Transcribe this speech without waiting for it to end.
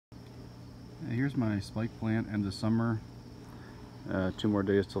Here's my spike plant end of summer. 2 more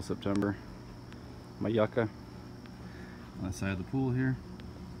days till September. My yucca on the side of the pool here.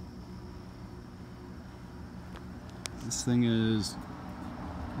 This thing is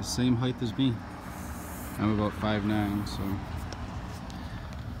the same height as me. I'm about 5'9", so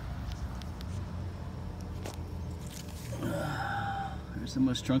there's how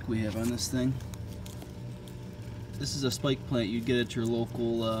much trunk we have on this thing. This is a spike plant you'd get at your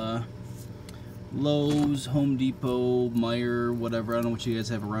local Lowe's, Home Depot, Meijer, whatever. I don't know what you guys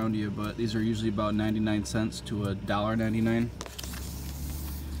have around you, but these are usually about 99 cents to $1.99.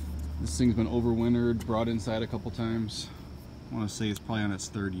 This thing's been overwintered, brought inside a couple times. I want to say it's probably on its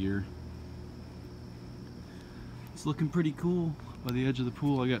 3rd year. It's looking pretty cool by the edge of the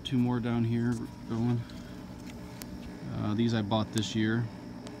pool. I got 2 more down here going. These I bought this year,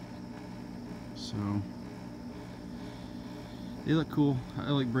 so they look cool. I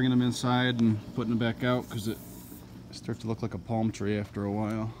like bringing them inside and putting them back out because it starts to look like a palm tree after a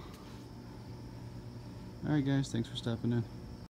while. Alright guys, thanks for stopping in.